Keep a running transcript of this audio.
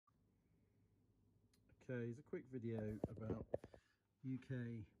Okay, it's a quick video about UK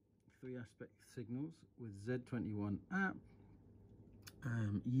 3-aspect signals with Z21 app,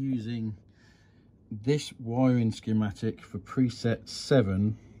 using this wiring schematic for preset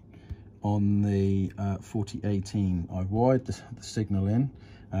 7 on the 4018. I've wired the signal in.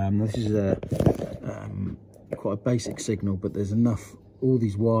 This is quite a basic signal, but there's enough, all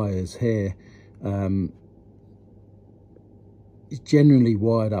these wires here, it's generally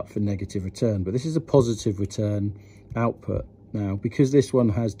wired up for negative return, but this is a positive return output. Now, because this one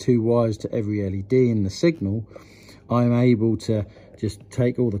has 2 wires to every LED in the signal, I'm able to just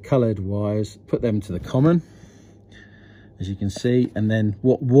take all the coloured wires, put them to the common, as you can see, and then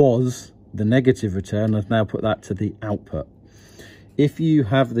what was the negative return, I've now put that to the output. If you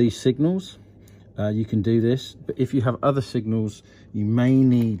have these signals, you can do this, but if you have other signals, you may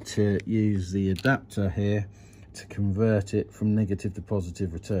need to use the adapter here to convert it from negative to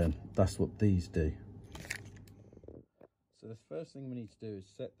positive return. That's what these do. So the first thing we need to do is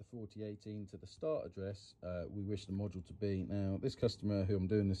set the 4018 to the start address we wish the module to be. Now, this customer who I'm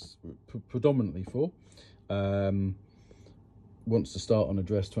doing this predominantly for wants to start on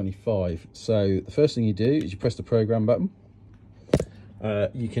address 25. So the first thing you do is you press the program button.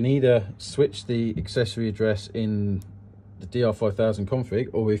 You can either switch the accessory address in the DR4000 config,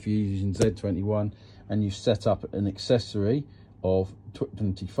 or if you're using Z21 and you set up an accessory of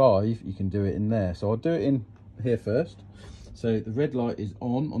 25, you can do it in there. So I'll do it in here first. So the red light is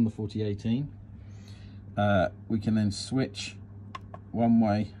on the 4018. We can then switch one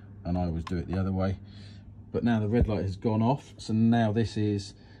way, and I always do it the other way, but now the red light has gone off, so now this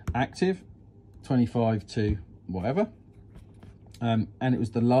is active, 25 to whatever, and it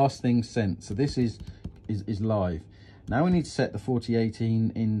was the last thing sent, so this is live. Now we need to set the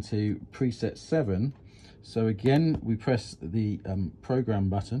 4018 into preset 7. So again, we press the program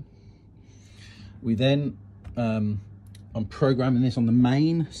button. We then, I'm programming this on the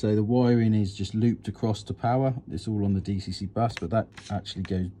main, so the wiring is just looped across to power. It's all on the DCC bus, but that actually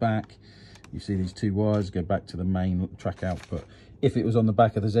goes back. You see these 2 wires go back to the main track output. If it was on the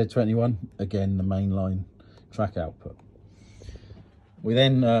back of the Z21, again, the main line track output. We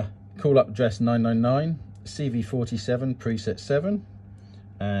then call up address 999, CV47 preset 7,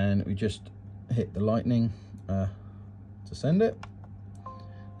 and we just hit the lightning to send it.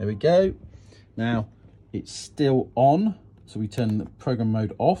 There we go. Now it's still on, so we turn the program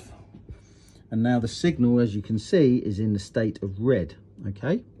mode off, and now the signal, as you can see, is in the state of red.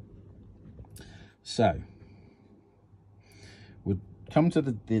 Okay, so we'll come to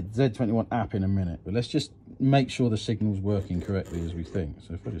the Z21 app in a minute, but let's just make sure the signal's working correctly as we think.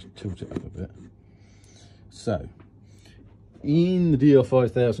 So if I just tilt it up a bit. So in the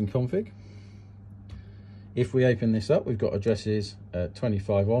DR5000 config, if we open this up, we've got addresses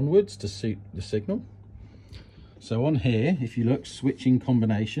 25 onwards to suit the signal. So on here, if you look, switching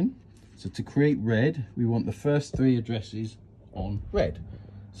combination. So to create red, we want the first 3 addresses on red.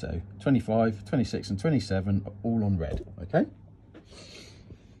 So 25, 26 and 27 are all on red, okay?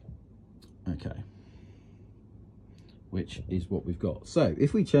 Okay. Which is what we've got. So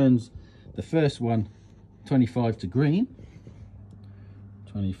if we change the first one, 25 to green,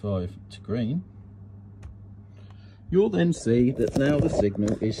 25 to green, you'll then see that now the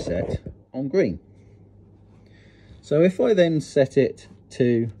signal is set on green. So if I then set it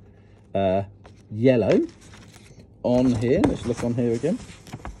to yellow on here, let's look on here again.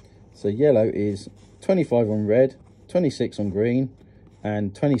 So yellow is 25 on red, 26 on green,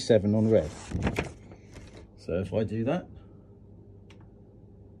 and 27 on red. So if I do that,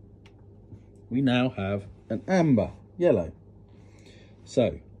 we now have an amber yellow.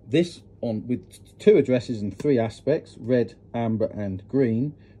 So this, on with 2 addresses and 3 aspects, red, amber and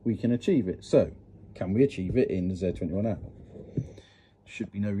green, we can achieve it. So can we achieve it in the Z21 app?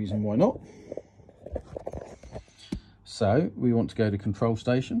 Should be no reason why not. So we want to go to control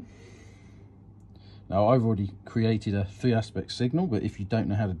station. Now I've already created a 3-aspect signal, but if you don't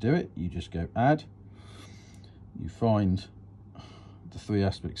know how to do it, you just go add, you find the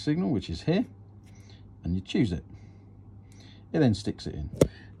 3-aspect signal, which is here, and you choose it. It then sticks it in.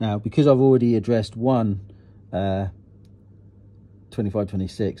 Now, because I've already addressed one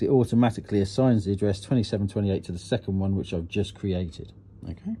 2526, it automatically assigns the address 2728 to the second one, which I've just created.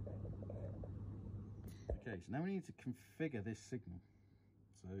 Okay. Okay, so now we need to configure this signal.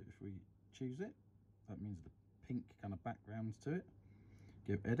 So if we choose it, that means the pink kind of backgrounds to it.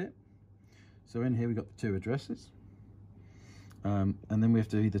 Go edit. So in here we've got the 2 addresses. And then we have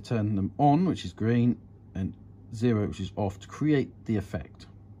to either turn them on, which is green, and 0, which is off, to create the effect.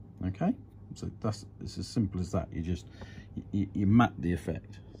 Okay, so it's as simple as that. You map the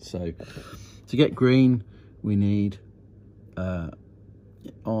effect. So to get green, we need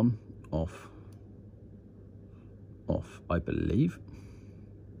on, off, I believe.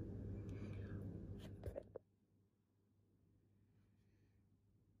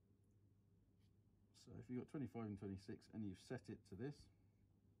 So if you've got 25 and 26 and you've set it to this,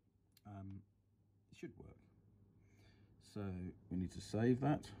 it should work. So we need to save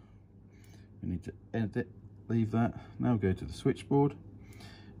that. We need to edit, leave that. Now go to the switchboard.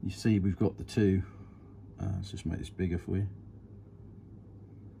 You see we've got the two. Let's just make this bigger for you.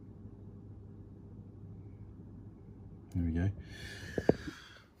 There we go.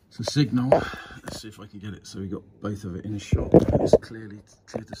 So signal, let's see if I can get it so we got both of it in shot. It's clear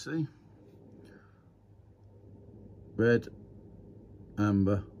to see. Red,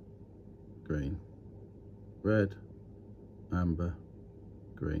 amber, green. Red, amber,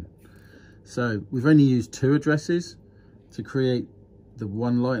 green. So we've only used 2 addresses to create the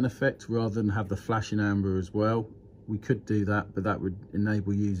one lighting effect rather than have the flashing amber as well. We could do that, but that would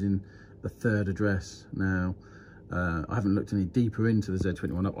enable using the 3rd address. Now, I haven't looked any deeper into the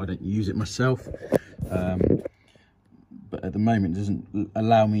Z21 Up. I don't use it myself, but at the moment it doesn't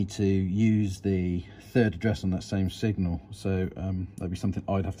allow me to use the 3rd address on that same signal. So that'd be something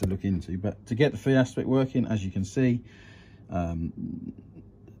I'd have to look into. But to get the free aspect working, as you can see,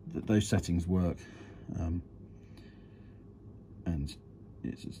 those settings work, and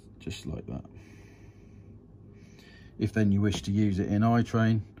it's just like that. If then you wish to use it in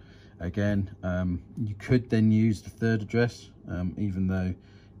iTrain, again, you could then use the 3rd address, even though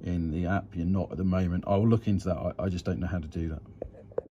in the app you're not at the moment. I'll look into that. I just don't know how to do that.